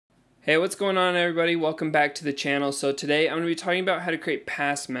Hey, what's going on everybody? Welcome back to the channel. So today I'm going to be talking about how to create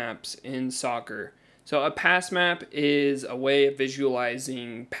pass maps in soccer. So a pass map is a way of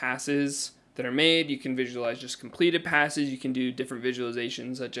visualizing passes that are made. You can visualize just completed passes. You can do different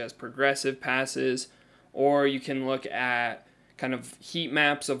visualizations such as progressive passes, or you can look at kind of heat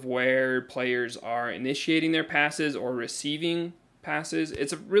maps of where players are initiating their passes or receiving passes.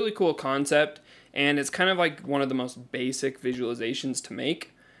 It's a really cool concept, and it's kind of like one of the most basic visualizations to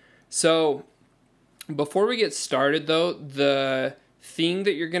make. So before we get started though, the thing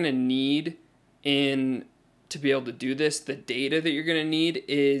that you're going to need to be able to do this, the data that you're going to need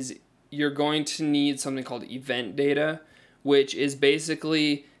is you're going to need something called event data, which is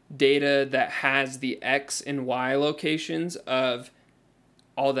basically data that has the X and Y locations of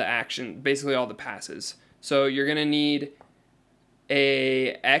all the action, basically all the passes. So you're going to need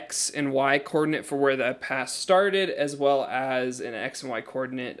a X and Y coordinate for where the pass started, as well as an X and Y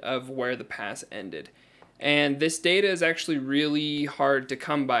coordinate of where the pass ended. And this data is actually really hard to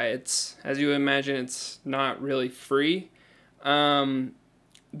come by. It's, as you imagine, it's not really free. There's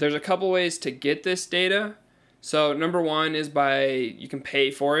a couple ways to get this data. So number one is you can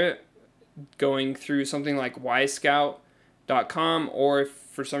pay for it going through something like yscout.com, or if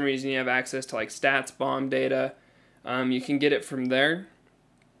for some reason you have access to like StatsBomb data, you can get it from there.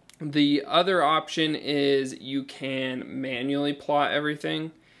 The other option is you can manually plot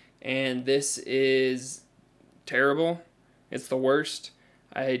everything, and this is terrible. It's the worst.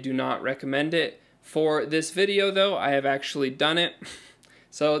 I do not recommend it. For this video though, I have actually done it.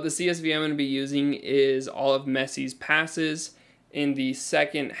 So the CSV I'm going to be using is all of Messi's passes in the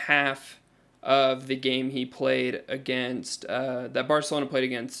second half of the game he played against, that Barcelona played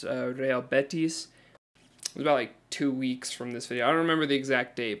against Real Betis. It was about like 2 weeks from this video. I don't remember the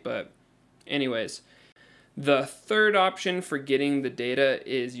exact date, but anyways. The third option for getting the data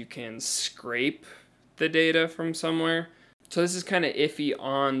is you can scrape the data from somewhere. So this is kind of iffy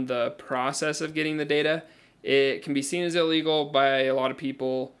on the process of getting the data. It can be seen as illegal by a lot of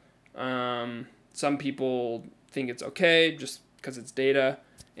people. Some people think it's okay just because it's data,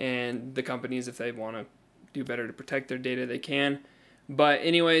 and the companies, if they want to do better to protect their data, they can. But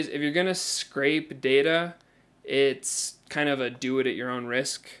anyways, if you're going to scrape data, it's kind of a do it at your own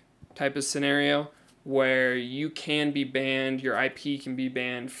risk type of scenario where you can be banned, your IP can be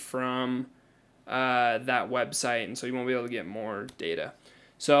banned from that website, and so you won't be able to get more data.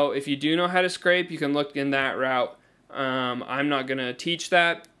 So if you do know how to scrape, you can look in that route. I'm not going to teach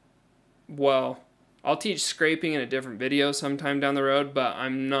that. Well, I'll teach scraping in a different video sometime down the road, but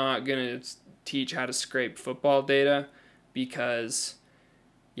I'm not going to teach how to scrape football data because,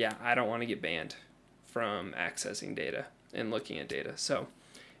 yeah, I don't want to get banned from accessing data and looking at data. So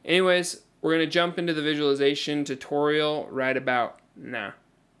anyways, we're going to jump into the visualization tutorial right about now.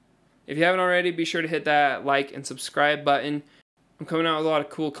 If you haven't already, be sure to hit that like and subscribe button. I'm coming out with a lot of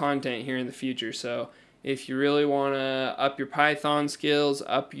cool content here in the future, so if you really want to up your Python skills,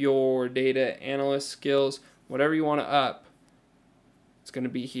 up your data analyst skills, whatever you want to up, it's going to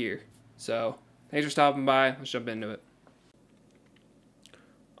be here. So thanks for stopping by. Let's jump into it.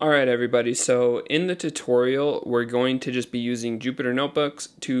 Alright everybody, so in the tutorial we're going to just be using Jupyter Notebooks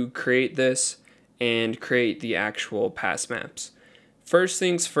to create this and create the actual pass maps. First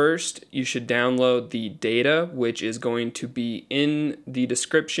things first, you should download the data, which is going to be in the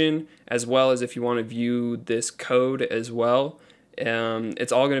description, as well as if you want to view this code as well.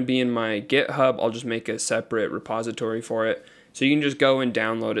 It's all going to be in my GitHub. I'll just make a separate repository for it. So you can just go and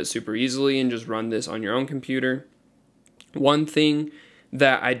download it super easily and just run this on your own computer. One thing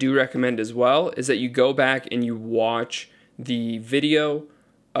that I do recommend as well is that you go back and you watch the video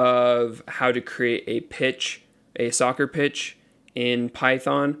of how to create a pitch, a soccer pitch in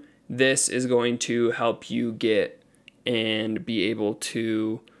Python. This is going to help you get and be able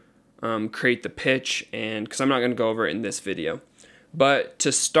to create the pitch, and because I'm not going to go over it in this video. But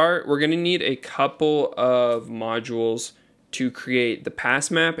to start, we're going to need a couple of modules to create the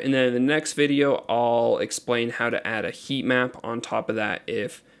pass map, and then in the next video I'll explain how to add a heat map on top of that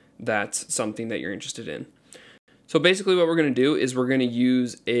if that's something that you're interested in. So basically what we're going to do is we're going to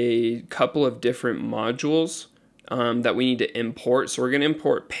use a couple of different modules that we need to import. So we're going to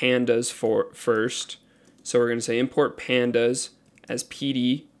import pandas first. So we're going to say import pandas as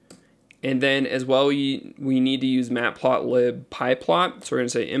PD, and then as well we need to use matplotlib pyplot. So we're going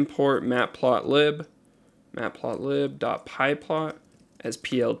to say import matplotlib matplotlib.pyplot as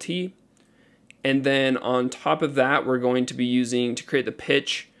PLT, and then on top of that we're going to be using, to create the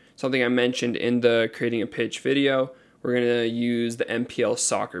pitch, something I mentioned in the creating a pitch video, we're going to use the MPL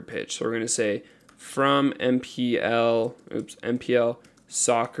soccer pitch. So we're going to say from MPL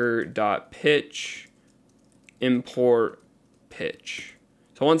soccer.pitch import pitch.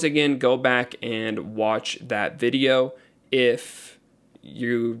 So once again, go back and watch that video if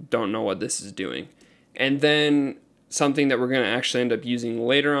you don't know what this is doing. And then something that we're going to actually end up using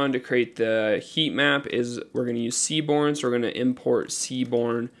later on to create the heat map is we're going to use Seaborn. So we're going to import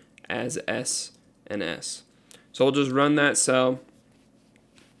Seaborn as S and S. So we'll just run that cell.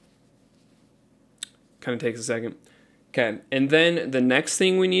 Kind of takes a second. Okay, and then the next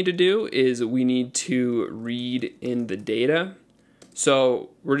thing we need to do is we need to read in the data.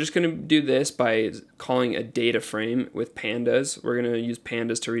 So we're just going to do this by calling a data frame with pandas. We're going to use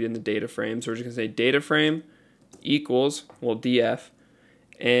pandas to read in the data frame. So we're just going to say data frame equals, well, df,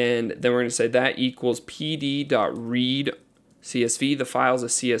 and then we're going to say that equals pd.read CSV. The file's a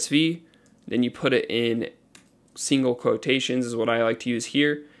CSV. Then you put it in single quotations is what I like to use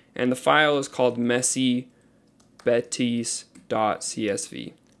here. And the file is called messybetis.csv.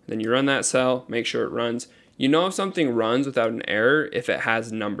 Then you run that cell, make sure it runs. You know if something runs without an error if it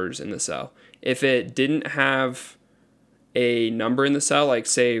has numbers in the cell. If it didn't have a number in the cell, like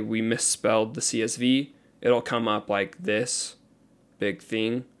say we misspelled the CSV, it'll come up like this big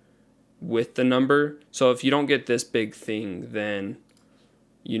thing with the number. So if you don't get this big thing, then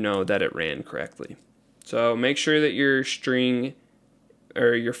you know that it ran correctly. So make sure that your string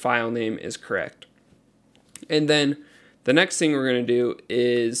or your file name is correct. And then the next thing we're going to do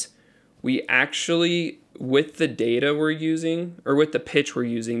is we actually, with the data we're using, or with the pitch we're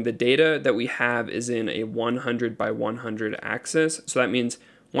using, the data that we have is in a 100 by 100 axis. So that means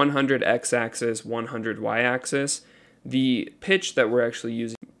 100 x-axis, 100 y-axis. The pitch that we're actually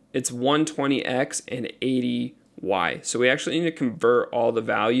using, it's 120x and 80y. So we actually need to convert all the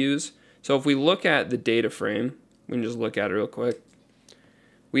values. So if we look at the data frame, we can just look at it real quick.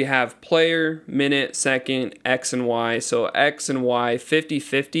 We have player, minute, second, X and Y. So X and Y,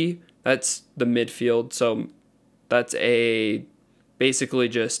 50-50, that's the midfield. So that's basically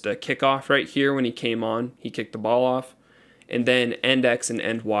just a kickoff right here when he came on. He kicked the ball off. And then end X and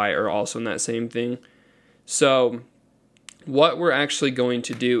end Y are also in that same thing. So what we're actually going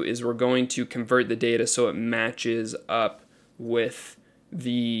to do is we're going to convert the data so it matches up with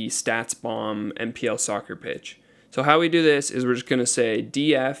the StatsBomb MPL soccer pitch. So how we do this is we're just going to say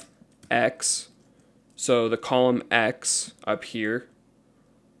df x, so the column x up here,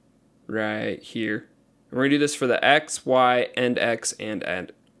 right here. And we're going to do this for the x, y, and x,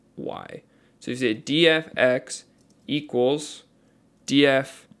 and y. So you say df x equals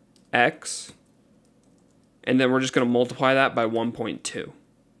df x, and then we're just going to multiply that by 1.2,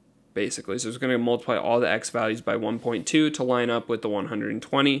 basically. So it's going to multiply all the x values by 1.2 to line up with the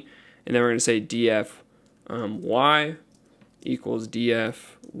 120, and then we're going to say df y equals df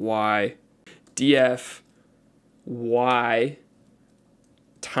y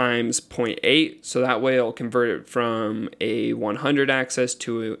times 0.8, so that way it'll convert it from a 100 axis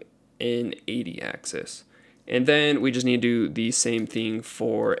to an 80 axis. And then we just need to do the same thing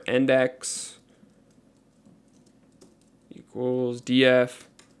for end x equals df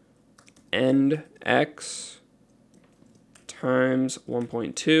end x times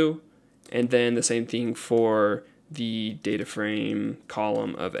 1.2. And then the same thing for the data frame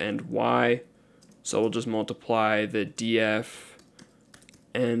column of end y. So we'll just multiply the df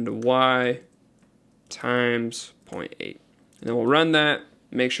end y times 0.8. And then we'll run that,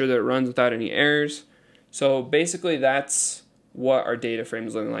 make sure that it runs without any errors. So basically that's what our data frame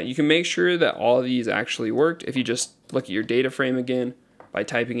is looking like. You can make sure that all of these actually worked if you just look at your data frame again by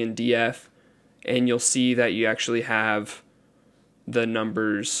typing in df, and you'll see that you actually have the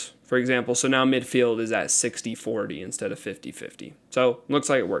numbers. For example, so now midfield is at 60-40 instead of 50-50. So looks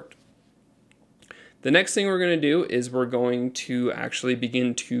like it worked. The next thing we're going to do is we're going to actually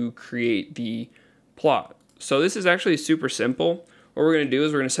begin to create the plot. So this is actually super simple. What we're going to do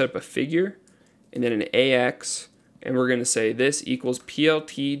is we're going to set up a figure and then an AX, and we're going to say this equals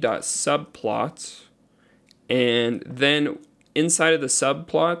plt.subplots, and then inside of the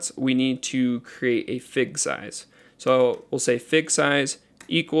subplots we need to create a fig size. So we'll say fig size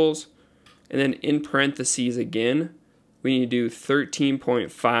equals, and then in parentheses again, we need to do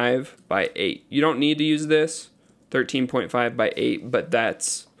 13.5 by 8. You don't need to use this, 13.5 by 8, but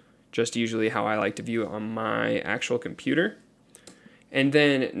that's just usually how I like to view it on my actual computer. And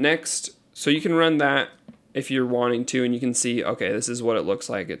then next, so you can run that if you're wanting to, and you can see, okay, this is what it looks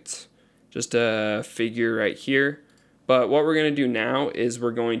like. It's just a figure right here. But what we're going to do now is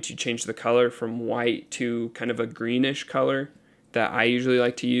we're going to change the color from white to kind of a greenish color that I usually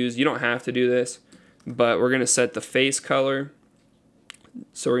like to use. You don't have to do this, but we're going to set the face color.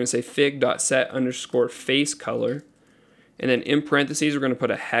 So we're going to say fig.set_face color, And then in parentheses, we're going to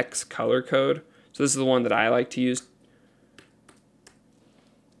put a hex color code. So this is the one that I like to use.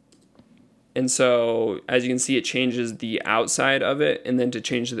 And so as you can see, it changes the outside of it. And then to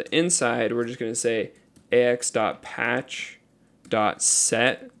change the inside, we're just going to say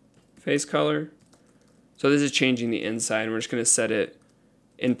ax.patch.set face color. So this is changing the inside, and we're just going to set it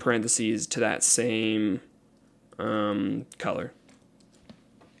in parentheses to that same color.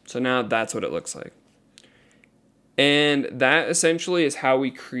 So now that's what it looks like. And that essentially is how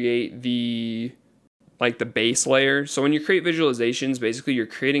we create the base layer. So when you create visualizations, basically you're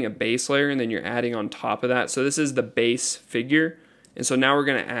creating a base layer and then you're adding on top of that. So this is the base figure. And so now we're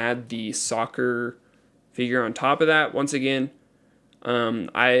going to add the soccer figure on top of that. Once again,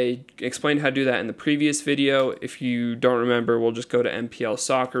 I explained how to do that in the previous video. If you don't remember, we'll just go to MPL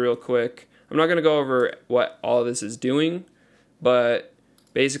Soccer real quick. I'm not going to go over what all this is doing, but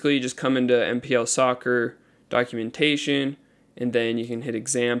basically you just come into MPL Soccer documentation, and then you can hit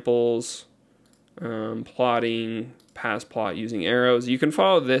examples, plotting, pass plot using arrows. You can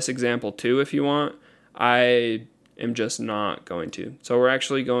follow this example too if you want. I am just not going to. So we're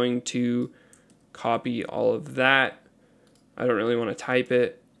actually going to copy all of that. I don't really want to type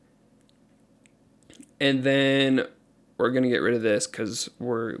it. And then we're going to get rid of this because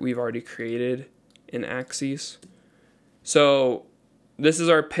we've already created an axis. So this is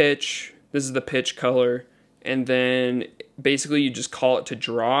our pitch. This is the pitch color. And then basically you just call it to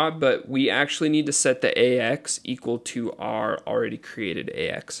draw, but we actually need to set the AX equal to our already created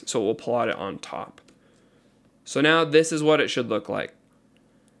AX. So we'll plot it on top. So now this is what it should look like.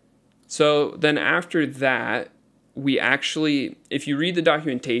 So then after that, we actually, if you read the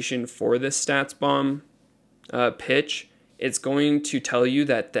documentation for this StatsBomb pitch, it's going to tell you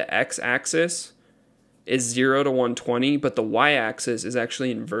that the x-axis is 0 to 120, but the y-axis is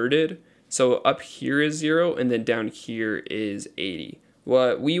actually inverted. So up here is 0, and then down here is 80.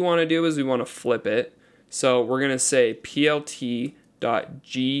 What we want to do is we want to flip it. So we're going to say plt.gca,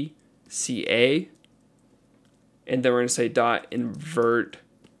 and then we're going to say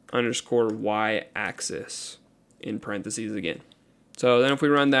 .invert_y-axis in parentheses again. So then if we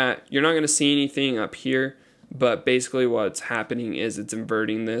run that, you're not going to see anything up here, but basically what's happening is it's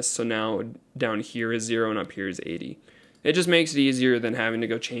inverting this. So now down here is 0 and up here is 80. It just makes it easier than having to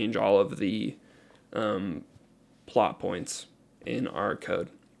go change all of the plot points in our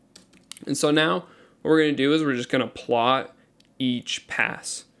code. And so now what we're going to do is we're just going to plot each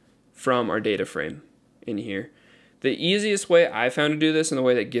pass from our data frame in here. The easiest way I found to do this, and the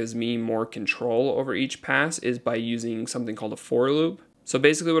way that gives me more control over each pass, is by using something called a for loop. So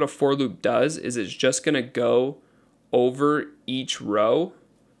basically what a for loop does is it's just going to go over each row.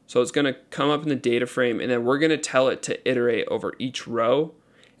 So it's going to come up in the data frame, and then we're going to tell it to iterate over each row,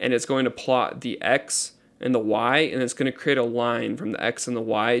 and it's going to plot the X and the Y, and it's going to create a line from the X and the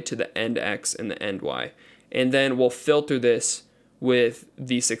Y to the end X and the end Y. And then we'll filter this with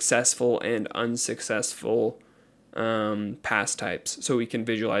the successful and unsuccessful pass types, so we can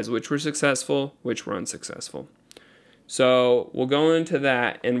visualize which were successful, which were unsuccessful. So we'll go into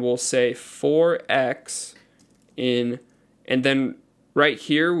that and we'll say for X in, and then right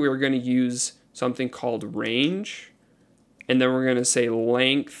here we're going to use something called range, and then we're going to say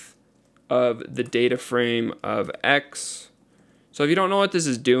length of the data frame of X. So if you don't know what this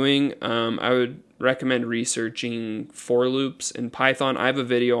is doing, I would recommend researching for loops in Python. I have a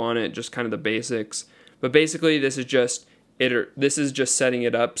video on it, just kind of the basics. But basically, this is just setting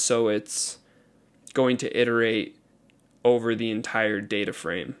it up so it's going to iterate over the entire data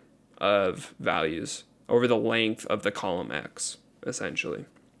frame of values, over the length of the column X, essentially.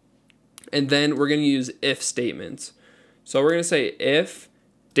 And then we're going to use if statements. So we're going to say if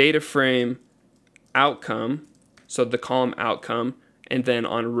data frame outcome, so the column outcome, and then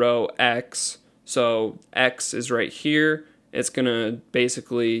on row X, so X is right here, it's going to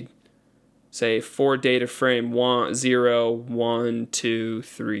basically say for data frame 1, 0, 1, 2,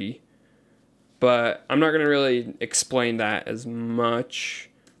 3. But I'm not going to really explain that as much.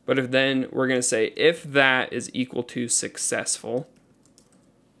 But then we're going to say if that is equal to successful.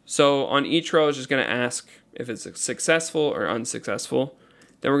 So on each row, it's just going to ask if it's successful or unsuccessful.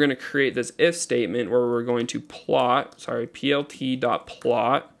 Then we're going to create this if statement where we're going to plot,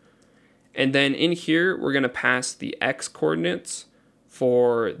 plt.plot. And then in here, we're going to pass the x coordinates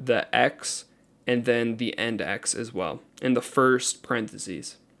for the X and then the end X as well in the first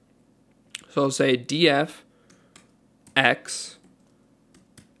parentheses. So I'll say df X,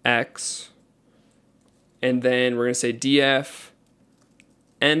 X, and then we're going to say df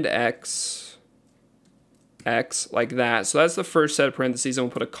end X, X, like that. So that's the first set of parentheses, and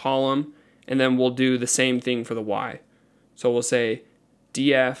we'll put a column, and then we'll do the same thing for the Y. So we'll say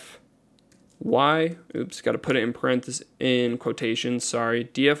df y, oops, got to put it in parentheses, in quotations, sorry,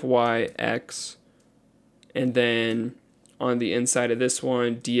 df y x, and then on the inside of this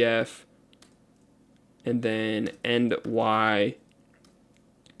one, df, and then end y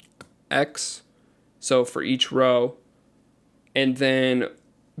x, so for each row. And then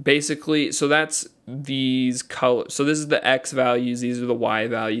basically, so that's these colors. So this is the x values, these are the y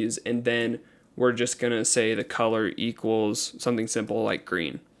values, and then we're just gonna say the color equals something simple like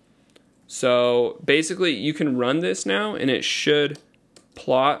green. So basically you can run this now and it should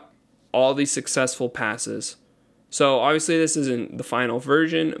plot all these successful passes. So obviously this isn't the final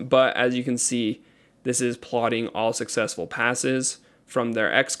version, but as you can see, this is plotting all successful passes from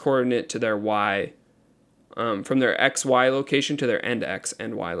their x coordinate to their y, from their xy location to their end x,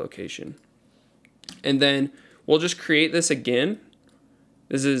 end y location. And then we'll just create this again.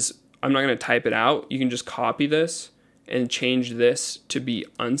 This is, I'm not going to type it out. You can just copy this and change this to be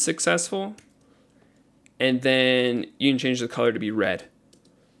unsuccessful. And then you can change the color to be red.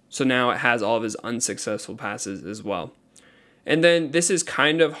 So now it has all of his unsuccessful passes as well. And then this is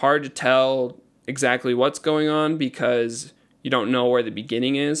kind of hard to tell exactly what's going on because you don't know where the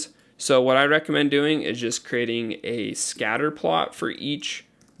beginning is. So what I recommend doing is just creating a scatter plot for each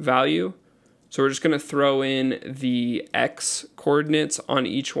value. So we're just going to throw in the x coordinates on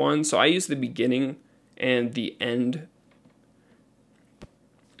each one. So I use the beginning and the end.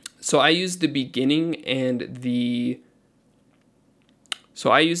 So I use the beginning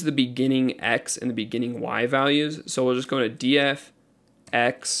x and the beginning y values. So we'll just go to df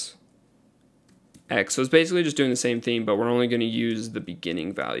x x. So it's basically just doing the same thing, but we're only going to use the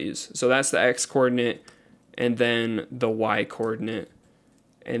beginning values. So that's the x coordinate and then the y coordinate.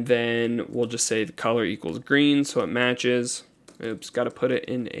 And then we'll just say the color equals green so it matches. Oops, got to put it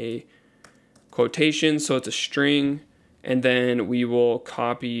in a quotation so it's a string. And then we will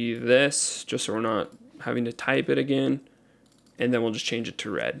copy this just so we're not having to type it again. And then we'll just change it to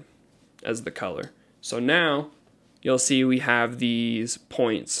red as the color. So now you'll see we have these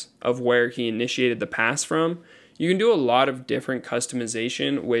points of where he initiated the pass from. You can do a lot of different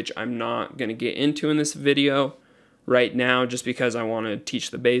customization, which I'm not going to get into in this video right now just because I want to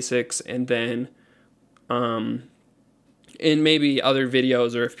teach the basics. And then in maybe other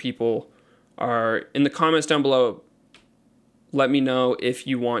videos, or if people are in the comments down below, let me know if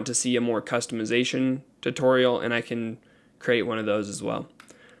you want to see a more customization tutorial and I can create one of those as well.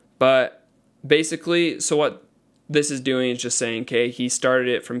 But basically, so what this is doing is just saying, okay, he started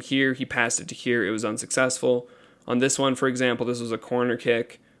it from here, he passed it to here, it was unsuccessful. On this one, for example, this was a corner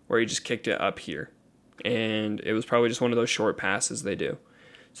kick where he just kicked it up here. And it was probably just one of those short passes they do.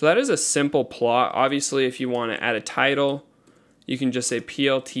 So that is a simple plot. Obviously, if you want to add a title, you can just say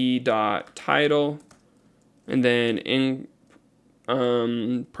plt.title, and then in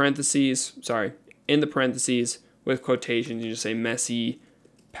parentheses, in the parentheses with quotations, you just say Messi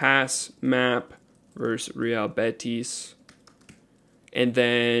pass map versus Real Betis. And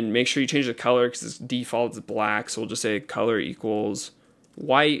then make sure you change the color because its default is black. So we'll just say color equals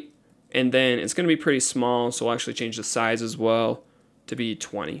white. And then it's going to be pretty small, so we'll actually change the size as well to be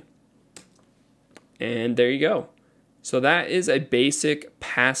 20. And there you go. So that is a basic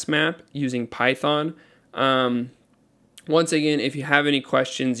pass map using Python. Once again, if you have any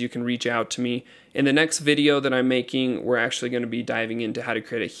questions, you can reach out to me. In the next video that I'm making, we're actually going to be diving into how to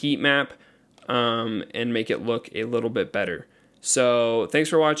create a heat map and make it look a little bit better. So thanks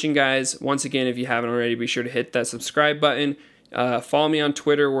for watching, guys. Once again, if you haven't already, be sure to hit that subscribe button. Follow me on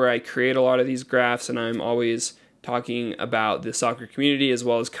Twitter where I create a lot of these graphs and I'm always talking about the soccer community as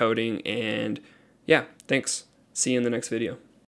well as coding. And yeah, thanks. See you in the next video.